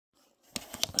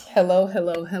Hello,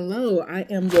 hello, hello. I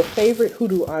am your favorite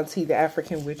hoodoo auntie, the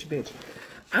African witch bitch.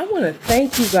 I want to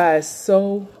thank you guys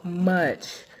so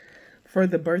much for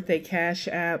the birthday cash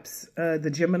apps, the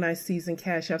Gemini season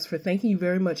cash apps, for thanking you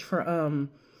very much for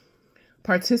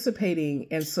participating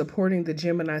and supporting the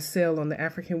Gemini sale on the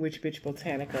African Witch Bitch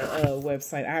Botanica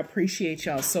website. I appreciate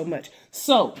y'all so much.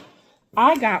 So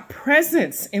I got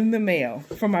presents in the mail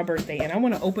for my birthday, and I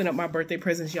want to open up my birthday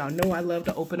presents. Y'all know I love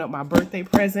to open up my birthday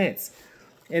presents.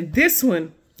 And this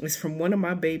one is from one of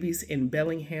my babies in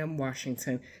Bellingham,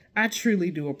 Washington. I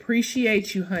truly do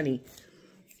appreciate you, honey.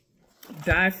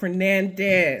 Di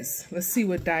Fernandez. Let's see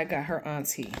what Di got her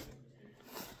auntie.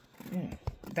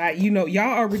 Di, you know,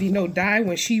 y'all already know Di,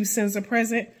 when she sends a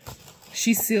present,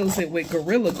 she seals it with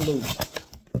Gorilla Glue.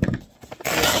 And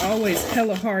it's always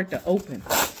hella hard to open.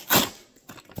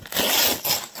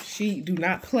 She do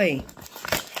not play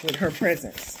with her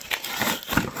presents.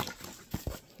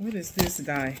 What is this,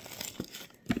 Di?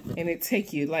 And it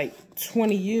take you like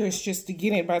 20 years just to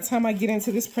get in. By the time I get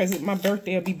into this present, my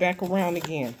birthday will be back around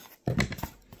again.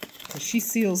 Because she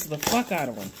seals the fuck out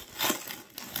of them.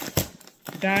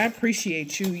 Di, I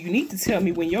appreciate you. You need to tell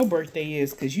me when your birthday is,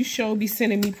 because you sure be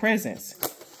sending me presents.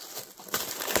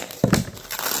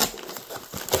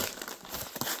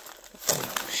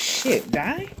 Oh, shit,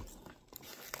 Di?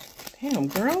 Damn,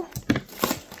 girl.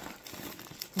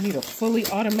 Need a fully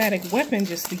automatic weapon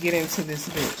just to get into this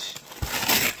bitch.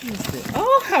 What is this?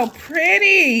 Oh, how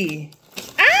pretty.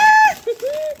 Ah!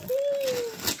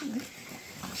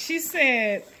 She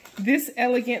said, this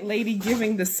elegant lady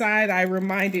giving the side eye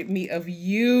reminded me of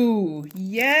you.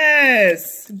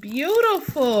 Yes.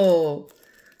 Beautiful.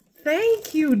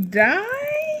 Thank you,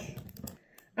 Di.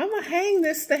 I'm going to hang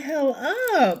this the hell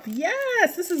up.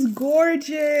 Yes, this is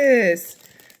gorgeous.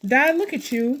 Di, look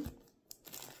at you.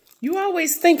 You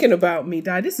always thinking about me,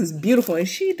 Di. This is beautiful. And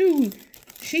she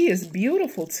is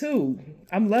beautiful too.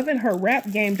 I'm loving her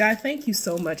rap game, Di. Thank you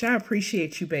so much. I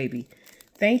appreciate you, baby.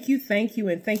 Thank you,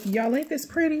 and thank you. Y'all, ain't this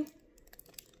pretty?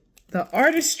 The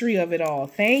artistry of it all.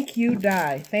 Thank you,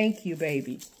 Di. Thank you,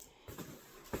 baby.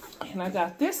 And I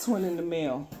got this one in the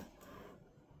mail.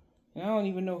 And I don't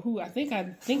even know who. I think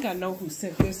I know who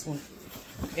sent this one.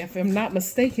 If I'm not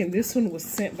mistaken, this one was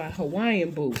sent by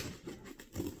Hawaiian Boo.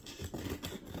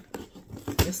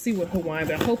 Let's see what Hawaiian,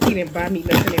 but I hope he didn't buy me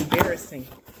nothing embarrassing.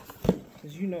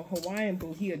 Because you know Hawaiian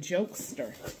Boo, he a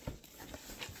jokester.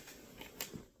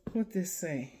 What this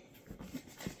say?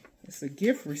 It's a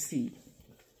gift receipt.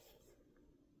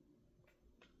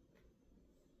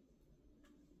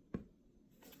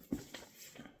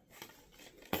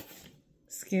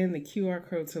 Scan the QR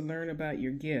code to learn about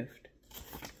your gift.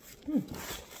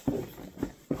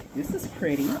 This is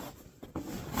pretty.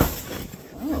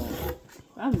 Oh.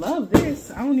 I love this.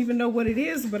 I don't even know what it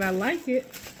is, but I like it.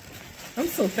 I'm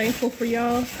so thankful for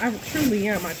y'all. I truly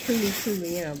am. I truly,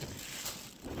 truly am.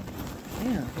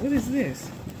 Yeah, what is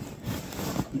this?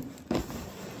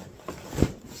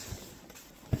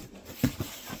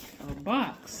 A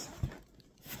box.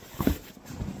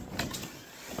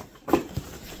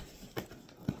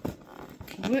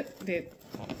 What did...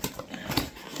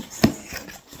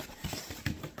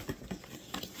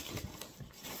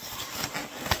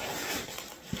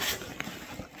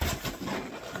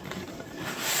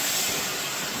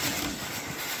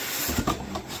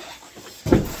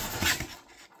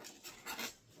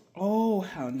 Oh,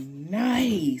 how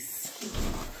nice.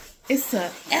 It's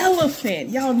an elephant.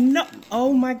 Y'all know.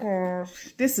 Oh my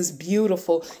gosh. This is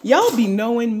beautiful. Y'all be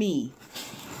knowing me.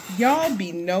 Y'all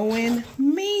be knowing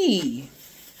me.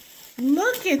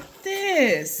 Look at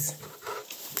this.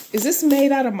 Is this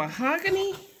made out of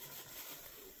mahogany?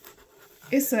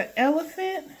 It's an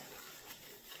elephant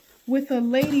with a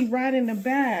lady riding the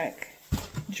back,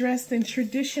 dressed in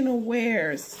traditional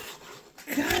wares.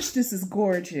 Gosh, this is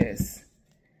gorgeous.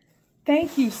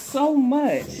 Thank you so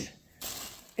much.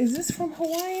 Is this from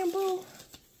Hawaiian Boo?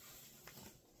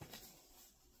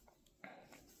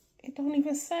 It don't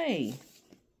even say.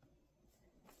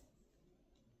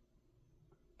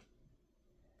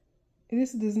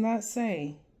 This does not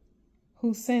say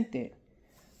who sent it.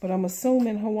 But I'm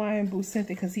assuming Hawaiian Boo sent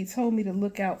it because he told me to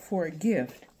look out for a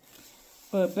gift.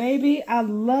 But baby, I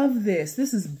love this.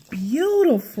 This is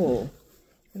beautiful.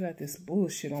 I got this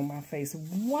bullshit on my face.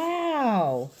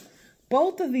 Wow.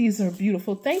 Both of these are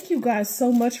beautiful. Thank you guys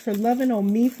so much for loving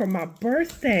on me for my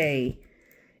birthday.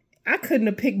 I couldn't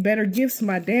have picked better gifts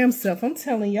my damn self. I'm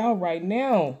telling y'all right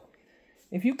now.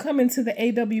 If you come into the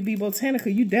AWB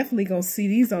Botanica, you definitely gonna see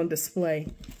these on display.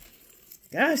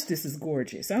 Gosh, this is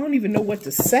gorgeous. I don't even know what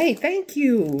to say. Thank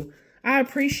you. I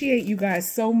appreciate you guys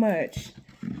so much.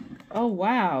 Oh,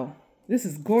 wow. This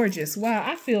is gorgeous. Wow,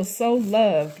 I feel so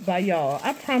loved by y'all.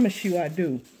 I promise you I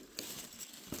do.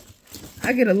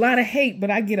 I get a lot of hate,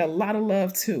 but I get a lot of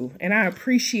love too. And I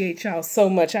appreciate y'all so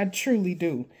much. I truly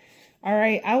do. All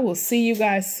right, I will see you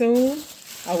guys soon.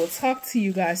 I will talk to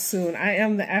you guys soon. I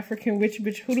am the African Witch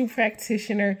Bitch Hoodoo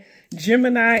Practitioner,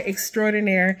 Gemini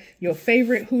Extraordinaire, your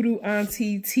favorite hoodoo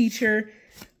auntie, teacher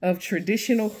of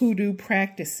traditional hoodoo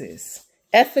practices,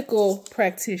 ethical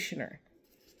practitioner,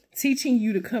 teaching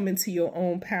you to come into your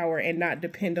own power and not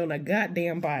depend on a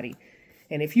goddamn body.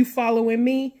 And if you following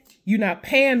me, you're not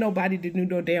paying nobody to do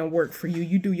no damn work for you.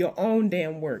 You do your own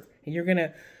damn work. And you're going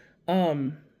to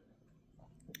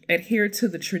adhere to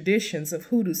the traditions of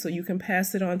hoodoo so you can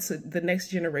pass it on to the next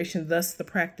generation. Thus, the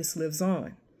practice lives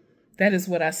on. That is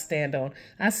what I stand on.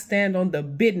 I stand on the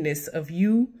business of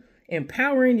you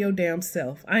empowering your damn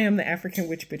self. I am the African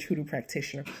Witch Bitch Hoodoo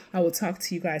Practitioner. I will talk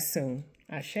to you guys soon.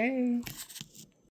 Ashe.